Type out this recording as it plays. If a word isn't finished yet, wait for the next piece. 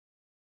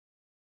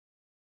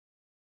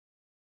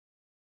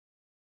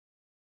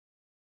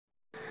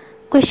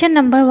Question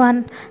number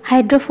 1.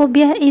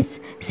 Hydrophobia is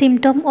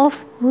symptom of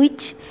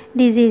which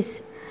disease?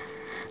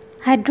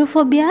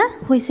 Hydrophobia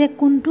হৈছে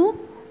কোনটো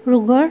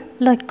ৰোগৰ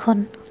লক্ষণ?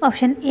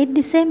 অপশন A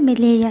দিছে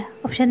মেলেৰিয়া,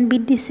 অপশন B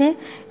দিছে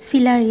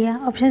ফিলাৰিয়া,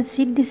 অপশন C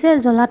দিছে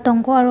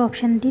জলাতংক আৰু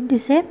অপশন D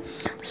দিছে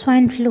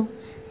সোয়াইন ফ্লু।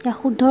 ইয়াৰ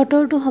শুদ্ধ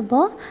উত্তৰটো হ'ব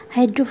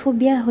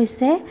হাইড্ৰোফোবিয়া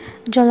হৈছে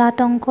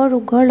জলাতংক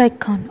ৰোগৰ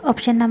লক্ষণ।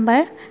 Option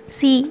number C.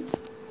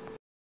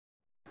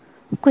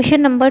 Question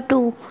number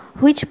 2.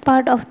 Which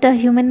part of the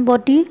human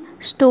body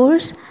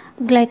stores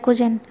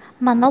glycogen?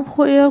 মানৱ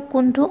শৰীৰৰ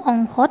কোনটো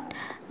অংশত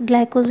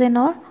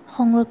গ্লাইকোজেনৰ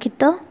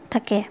সংৰক্ষিত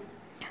থাকে?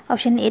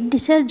 অপশন A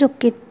দিছে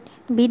যকৃত,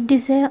 B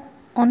দিছে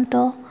অন্ত,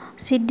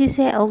 C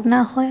দিছে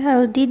অগ্নাশয়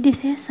আৰু D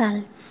দিছে ছাল।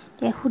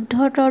 এই শুদ্ধ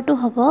উত্তৰটো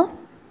হ'ব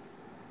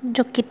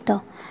যকৃত।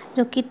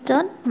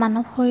 যকৃতত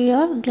মানৱ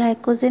শৰীৰৰ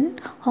গ্লাইকোজেন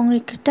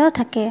সংৰক্ষিত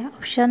থাকে।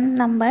 Option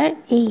number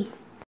A.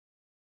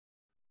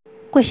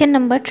 Question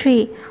number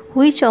 3.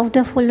 Which of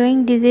the following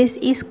disease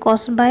is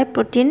caused by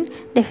protein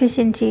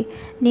deficiency?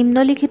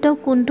 নিম্নলিখিত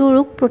কোনটো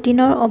ৰোগ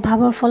প্ৰটিনৰ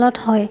অভাৱৰ ফলত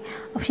হয়?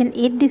 অপশন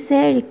A দিছে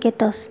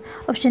ৰিকেটছ,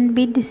 অপশন B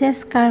দিছে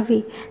স্কাৰ্ভি,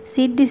 C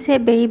দিছে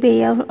বেৰিবেৰি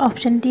আৰু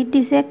অপশন D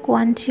দিছে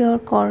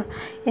কোৱাঞ্চিয়কৰ।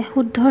 এই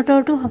শুদ্ধ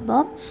উত্তৰটো হ'ব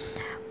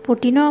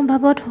প্ৰটিনৰ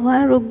অভাৱত হোৱা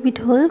ৰোগবিধ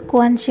হ'ল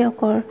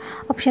কোৱাঞ্চিয়কৰ।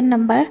 Option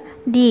number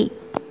D.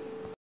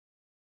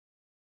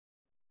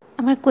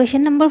 আমাৰ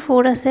question number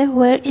 4 আছে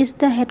where is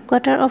the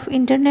headquarter of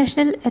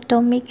International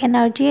Atomic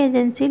Energy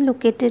Agency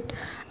located?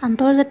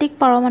 আন্তৰ্জাতিক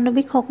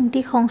পাৰমাণৱিক শক্তি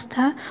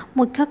সংস্থাৰ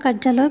মুখ্য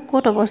কাৰ্যালয়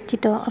ক'ত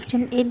অৱস্থিত?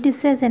 অপশন A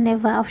দিছে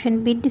জেনেভা, অপশন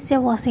B দিছে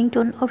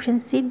ৱাশ্বিংটন, অপশন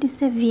C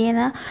দিছে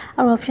ভিয়েনা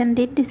আৰু অপশন D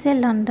দিছে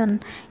লণ্ডন।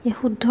 এই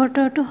শুদ্ধ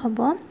উত্তৰটো হ'ব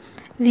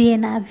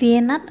ভিয়েনা।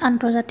 ভিয়েনাত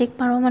আন্তৰ্জাতিক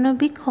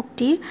পাৰমাণৱিক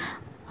শক্তিৰ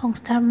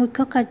সংস্থাৰ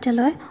মুখ্য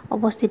কাৰ্যালয়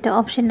অৱস্থিত।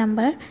 Option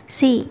number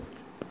C.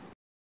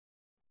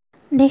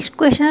 নেক্সট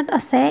কুৱেশ্যনত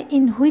আছে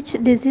in which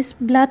disease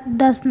blood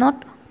does not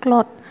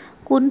clot?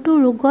 কোনটো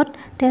ৰোগত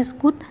তেজ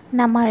গোট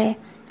নামাৰে?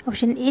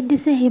 অপশন A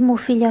দিছে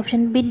হিমোফিলিয়া,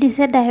 অপশন B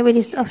দিছে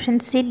ডায়েবেটিছ, অপশন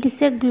C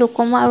দিছে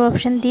গ্লুক'মা আৰু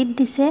অপশন D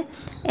দিছে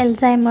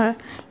এলজাইমাৰ।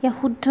 ইয়াৰ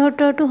শুদ্ধ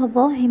উত্তৰটো হ'ব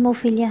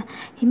হিমোফিলিয়া।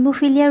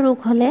 হিমোফিলিয়া ৰোগ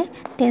হ'লে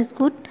তেজ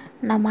গোট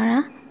নামাৰা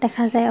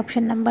দেখা যায়।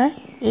 Option number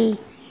A.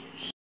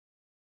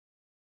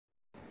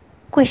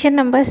 Question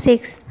number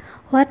 6.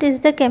 What is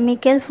the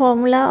chemical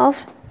formula of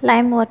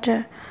lime water?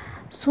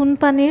 চূণ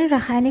পানীৰ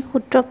ৰাসায়নিক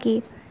সূত্ৰ কি?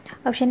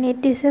 অপশন A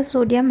দিছে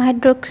সোডিয়াম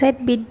হাইড্ৰক্সাইড,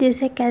 B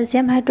দিছে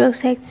কেলছিয়াম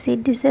হাইড্ৰক্সাইড, C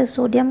দিছে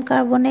সোডিয়াম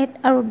কাৰ্বনেট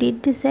আৰু D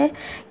দিছে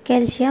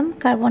কেলছিয়াম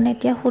কাৰ্বনেট।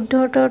 ইয়াৰ শুদ্ধ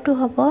উত্তৰটো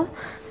হ'ব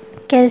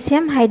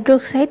calcium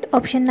hydroxide.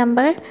 Option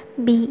number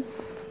B.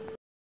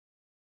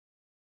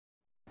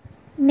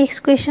 Next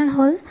question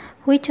হ'ল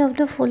which of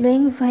the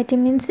following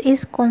vitamins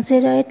is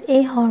considered a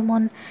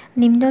hormone?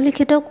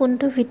 নিম্নলিখিত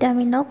কোনটো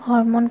ভিটামিনক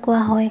হৰমন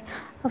কোৱা হয়?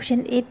 অপশন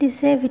A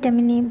দিছে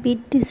ভিটামিন E, B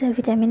দিছে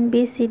ভিটামিন B,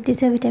 C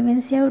দিছে ভিটামিন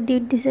C আৰু D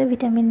দিছে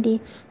ভিটামিন D।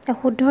 তাৰ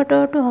শুদ্ধ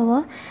উত্তৰটো হ'ব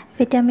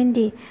ভিটামিন D।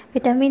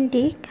 ভিটামিন D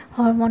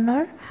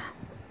হৰমনৰ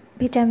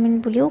ভিটামিন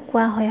বুলিও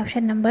কোৱা হয়।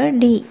 Option number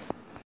D.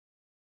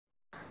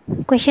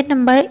 Question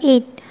number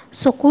 8.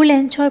 চকুৰ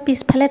লেন্সৰ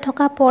পিছফালে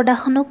থকা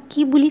পৰ্দাখনক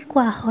কি বুলি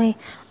কোৱা হয়?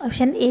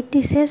 অপশন A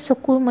দিছে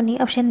চকুৰ মণি,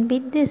 অপশন B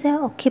দিছে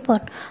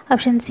অক্ষিপট,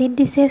 অপশন C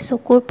দিছে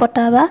চকুৰ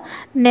পতা বা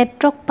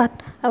নেত্ৰক পাত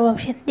আৰু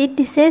অপশন D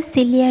দিছে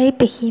চিলিয়াৰী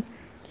পেশী।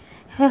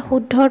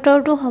 শুদ্ধ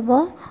উত্তৰটো হ'ব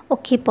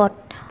অক্ষিপট।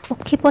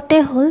 অক্ষিপটে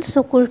হ'ল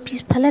চকুৰ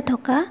পিছফালে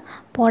থকা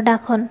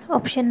পৰ্দাখন।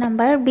 Option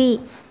number B.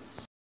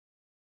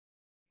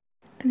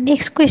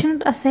 নেক্সট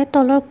কুৱেশ্যনত আছে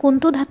তলৰ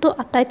কোনটো ধাতু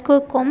আটাইতকৈ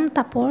কম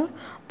তাপৰ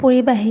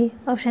পৰিবাহী?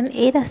 অপশন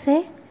A আছে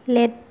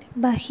লেড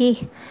বা সীহ,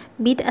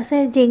 বিত আছে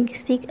জিংক,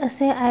 চিত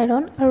আছে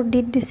আইৰণ আৰু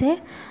ডিত দিছে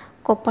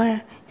কপাৰ।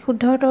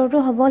 শুদ্ধ উত্তৰটো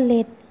হ'ব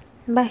লেড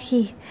বা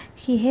সীহ।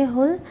 সীহে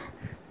হ'ল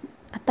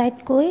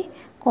আটাইতকৈ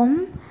কম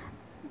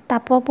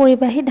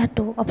তাপপৰিবাহী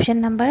ধাতু। Option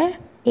number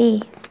A.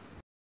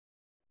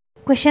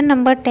 Question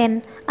number 10.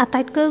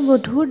 আটাইতকৈ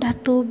গধুৰ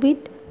ধাতুবিধ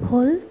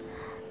হ'ল?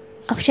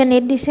 অপশন A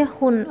দিছে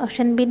সোণ,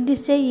 অপশন B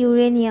দিছে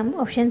ইউৰেনিয়াম,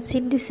 অপশন C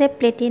দিছে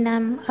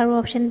প্লেটিনাম আৰু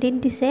অপশন D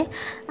দিছে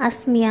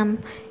আসমিয়াম।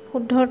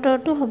 শুদ্ধ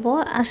উত্তৰটো হ'ব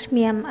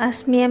আসমিয়াম।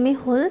 আসমিয়ামেই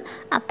হ'ল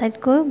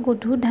আটাইতকৈ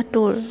গধুৰ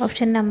ধাতুৰ।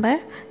 Option number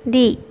D.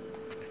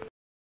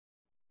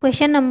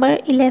 Question number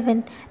 11.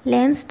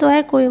 Lens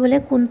তৈয়াৰ কৰিবলৈ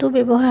কোনটো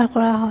ব্যৱহাৰ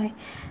কৰা হয়?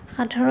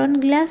 সাধাৰণ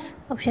গ্লাছ,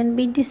 অপশন B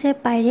দিছে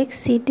পাইৰেক্স,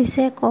 C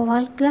দিছে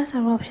কভাল্ট গ্লাছ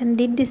আৰু অপশন D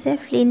দিছে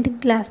ফ্লিণ্ট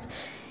গ্লাছ।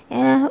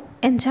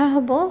 এনচাৰ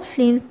হ'ব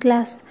ফ্লিণ্ট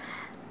গ্লাছ।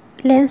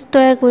 লেন্স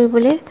তৈয়াৰ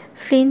কৰিবলৈ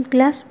ফ্লিণ্ট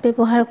গ্লাছ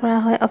ব্যৱহাৰ কৰা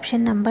হয়।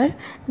 Option number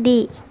D.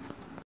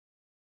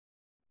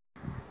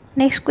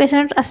 নেক্সট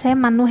কুৱেশ্যনত আছে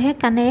মানুহে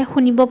কাণেৰে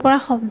শুনিব পৰা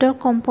শব্দৰ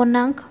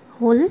কম্পনাংক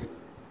হ'ল?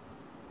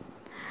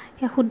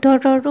 শুদ্ধ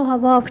উত্তৰটো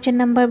হ'ব অপশন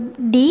নাম্বাৰ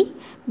D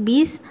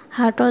 20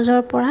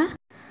 হাৰ্টজৰ পৰা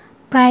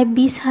প্ৰায়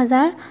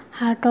 20,000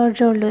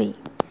 হাৰ্টজলৈ।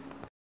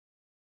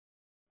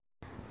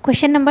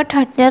 কুৱেশ্যন নাম্বাৰ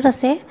 13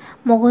 আছে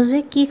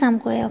মগজুৱে কি কাম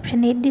কৰে? অপশন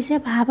A দিছে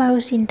ভাব আৰু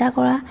চিন্তা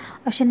কৰা,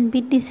 অপশন B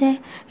দিছে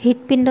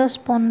হৃদপিণ্ড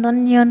স্পন্দন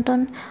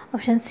নিয়ন্ত্ৰণ,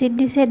 অপশন C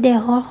দিছে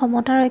দেহৰ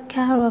সমতা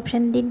ৰক্ষা আৰু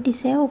অপশন D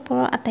দিছে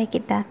ওপৰৰ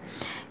আটাইকেইটা।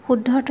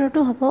 শুদ্ধ উত্তৰটো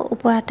হ'ব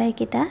ওপৰৰ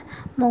আটাইকেইটা।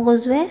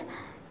 মগজুৱে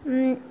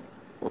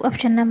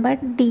অপশ্যন নাম্বাৰ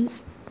ডি।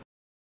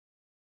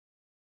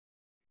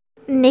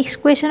 নেক্সট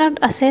কুৱেশ্যনত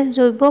আছে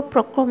জৈৱ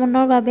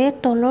প্ৰক্ৰমণৰ বাবে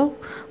তলৰ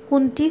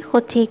কোনটি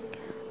সঠিক?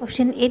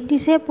 অপশ্যন এত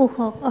দিছে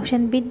পোষক,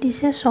 অপশ্যন বিত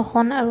দিছে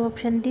শ্বসন আৰু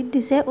অপশ্যন ডিত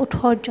দিছে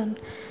উৎসৰ্জন।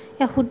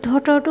 ইয়াৰ শুদ্ধ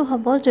উত্তৰটো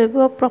হ'ব জৈৱ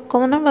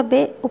প্ৰক্ৰমণৰ বাবে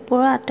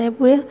ওপৰৰ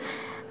আটাইবোৰে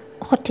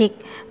সঠিক।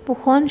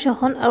 পোষণ,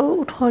 শ্বসন আৰু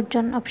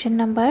উৎসৰ্জন। Option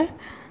number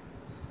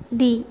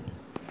D.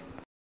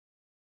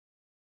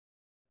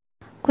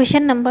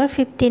 Question number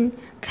 15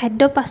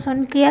 খাদ্য পাচন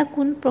ক্ৰিয়া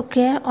কোন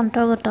প্ৰক্ৰিয়াৰ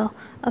অন্তৰ্গত?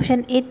 অপশ্যন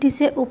এত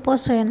দিছে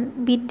উপচয়ন,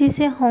 বিত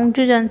দিছে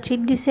সংযোজন, চিত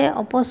দিছে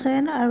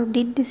অপচয়ন আৰু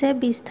ডিত দিছে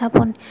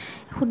বিস্থাপন।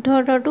 শুদ্ধ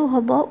উত্তৰটো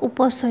হ'ব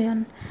উপচয়ন।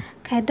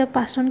 খাদ্য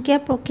পাচন ক্ৰিয়া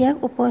প্ৰক্ৰিয়াক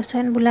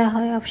উপচয়ন বোলা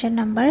হয়। অপশ্যন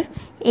নাম্বাৰ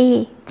এ।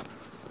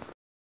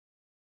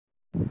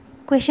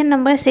 কুৱেশ্যন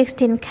নম্বৰ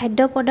 16 খাদ্য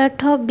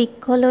পদাৰ্থ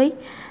বৃক্কলৈ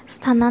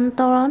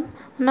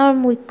স্থানান্তৰণৰ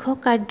মুখ্য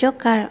কাৰ্য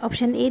কাৰ?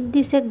 অপশ্যন এত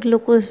দিছে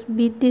গ্লুক'জ,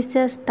 বিত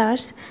দিছে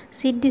ষ্টাৰ্চ,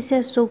 চিত দিছে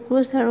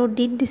চুক্ৰোজ আৰু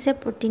ডিত দিছে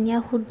প্ৰ'টিন।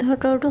 ইয়াৰ শুদ্ধ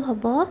উত্তৰটো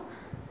হ'ব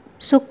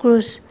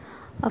চুক্ৰোজ।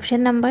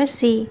 Option number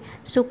C.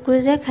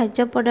 চুক্ৰোজে খাদ্য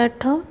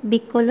পদাৰ্থ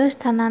বৃক্কলৈ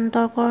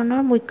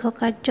স্থানান্তৰকৰণৰ মুখ্য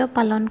কাৰ্য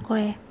পালন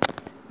কৰে।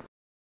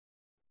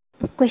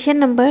 কুৱেশ্যন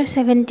নম্বৰ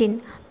 17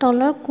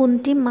 তলৰ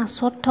কোনটি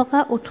মাছত থকা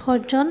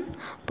উৎসৰ্জন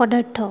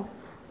পদাৰ্থ?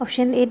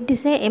 অপশ্যন এত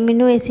দিছে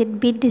এমিনো এচিড,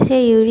 বিত দিছে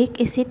ইউৰিক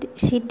এচিড,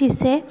 চিত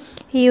দিছে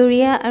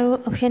ইউৰিয়া আৰু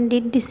অপশ্যন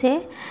ডিত দিছে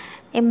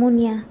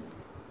এমোনিয়া।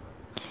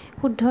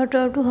 শুদ্ধ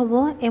উত্তৰটো হ'ব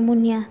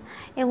এমোনিয়া।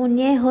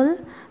 এমোনিয়াই হ'ল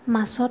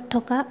মাছত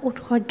থকা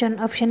উৎসৰ্জন।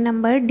 Option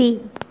number D.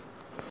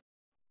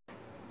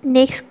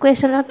 নেক্সট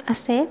কুৱেশ্যনত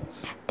আছে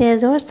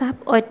তেজৰ চাপ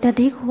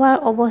অত্যাধিক হোৱাৰ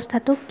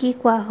অৱস্থাটোক কি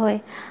কোৱা হয়?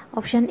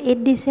 অপশ্যন এত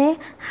দিছে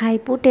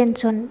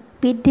হাইপোটেনচন,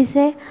 বিত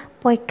দিছে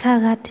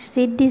পক্ষাঘাত,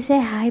 চিত দিছে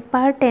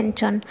হাইপাৰ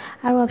টেনচন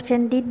আৰু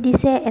অপশ্যন ডিত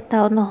দিছে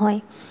এটাও নহয়।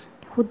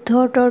 শুদ্ধ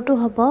উত্তৰটো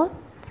হ'ব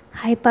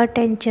hyper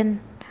tension.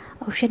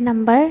 Option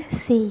number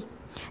C.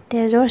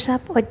 তেজৰ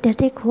চাপ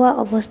অত্যাধিক হোৱা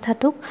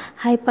অৱস্থাটোক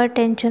হাইপাৰ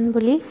টেনচন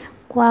বুলি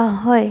কোৱা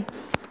হয়।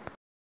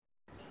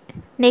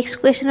 নেক্সট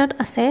কুৱেশ্যনত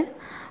আছে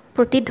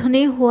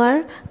প্ৰতিধ্বনি হোৱাৰ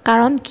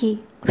কাৰণ কি?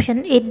 অপশ্যন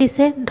এত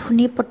দিছে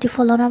ধ্বনি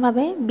প্ৰতিফলনৰ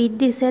বাবে, বিত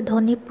দিছে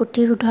ধ্বনি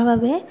প্ৰতিৰোধৰ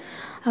বাবে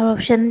আৰু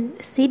অপশ্যন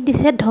চিত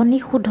দিছে ধ্বনি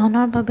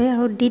শোধনৰ বাবে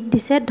আৰু ডিত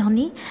দিছে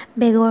ধ্বনি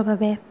বেগৰ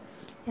বাবে।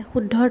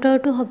 শুদ্ধ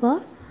উত্তৰটো হ'ব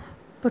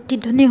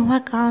প্ৰতিধ্বনি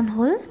হোৱাৰ কাৰণ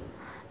হ'ল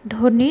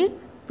ধ্বনিৰ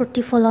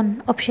প্ৰতিফলন।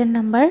 অপশ্যন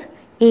নাম্বাৰ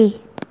এ।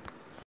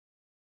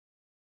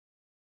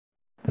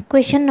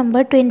 কুৱেশ্যন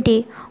নম্বৰ 20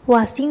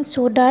 ৱাশ্বিং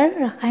ছ'ডাৰ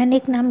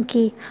ৰাসায়নিক নাম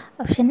কি?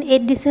 অপশ্যন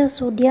এত দিছে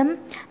ছ'ডিয়াম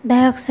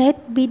ডাইঅক্সাইড,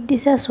 বিত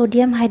দিছে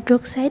ছ'ডিয়াম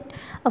হাইড্ৰক্সাইড,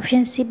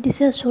 অপশ্যন চিত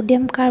দিছে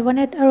ছ'ডিয়াম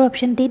কাৰ্বনেট আৰু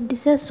অপশ্যন ডিত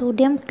দিছে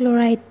ছ'ডিয়াম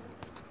ক্লৰাইড।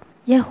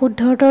 ইয়াৰ শুদ্ধ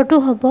উত্তৰটো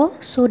হ'ব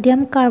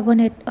sodium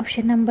carbonate.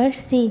 Option number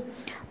C.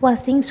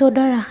 ৱাশ্বিং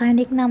ছ'ডাৰ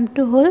ৰাসায়নিক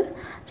নামটো হ'ল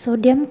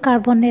ছ'ডিয়াম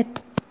কাৰ্বনেট।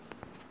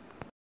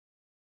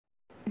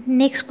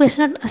 নেক্সট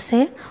কুৱেশ্যনত আছে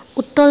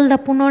উত্তল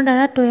দাপোনৰ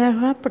দ্বাৰা তৈয়াৰ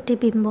হোৱা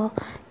প্ৰতিবিম্ব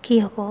কি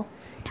হ'ব?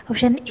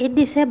 অপশ্যন এত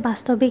দিছে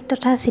বাস্তৱিক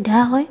তথা চিধা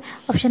হয়,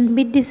 অপশ্যন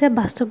বিত দিছে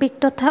বাস্তৱিক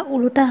তথা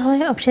ওলোটা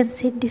হয়, অপশ্যন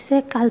চিত দিছে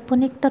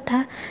কাল্পনিক তথা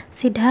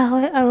চিধা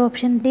হয় আৰু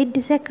অপশ্যন ডিত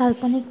দিছে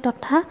কাল্পনিক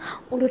তথা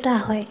ওলোটা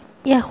হয়।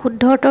 ইয়াৰ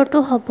শুদ্ধ উত্তৰটো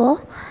হ'ব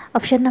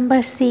অপশ্যন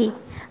নাম্বাৰ চি।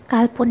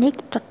 কাল্পনিক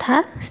তথা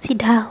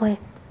চিধা হয়।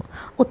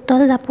 উত্তল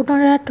দাপোনৰ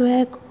দ্বাৰা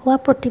তৈয়াৰ হোৱা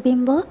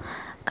প্ৰতিবিম্ব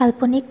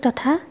কাল্পনিক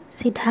তথা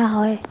চিধা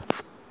হয়।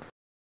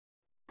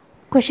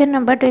 কুৱেশ্যন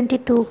নম্বৰ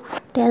 22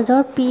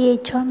 তেজৰ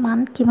pH-ৰ মান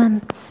কিমান?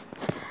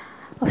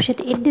 অপশ্যন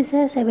এত দিছে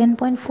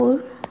 7.4,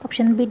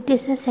 অপশ্যন বিত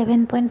দিছে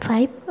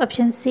 7.5,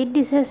 অপশ্যন চিত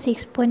দিছে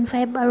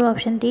 6.5 আৰু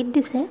অপশ্যন ডিত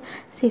দিছে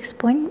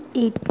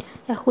 6.8।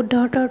 ইয়াৰ শুদ্ধ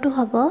উত্তৰটো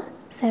হ'ব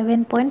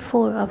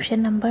 7.4। অপশ্যন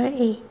নম্বৰ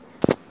এ।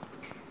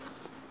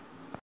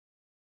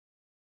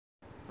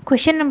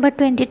 কুৱেশ্যন নম্বৰ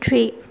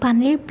 23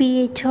 পানীৰ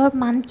pH-ৰ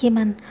মান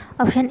কিমান?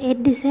 অপশ্যন এত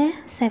দিছে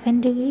 7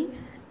 ডিগ্ৰী,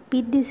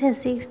 বিত দিছে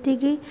 6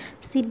 ডিগ্ৰী,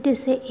 চিত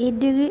দিছে 8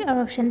 ডিগ্ৰী আৰু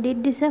অপশ্যন ডিত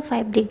দিছে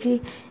 5 ডিগ্ৰী।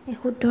 এই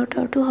শুদ্ধ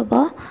উত্তৰটো হ'ব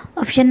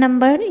অপশ্যন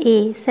নম্বৰ এ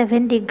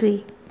 7 ডিগ্ৰী।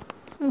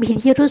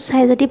 ভিডিঅ'টো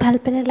চাই যদি ভাল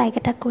পালে লাইক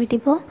এটা কৰি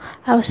দিব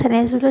আৰু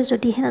চেনেলটোলৈ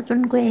যদিহে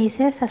নতুনকৈ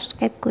আহিছে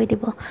ছাবস্ক্ৰাইব কৰি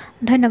দিব।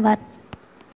 ধন্যবাদ।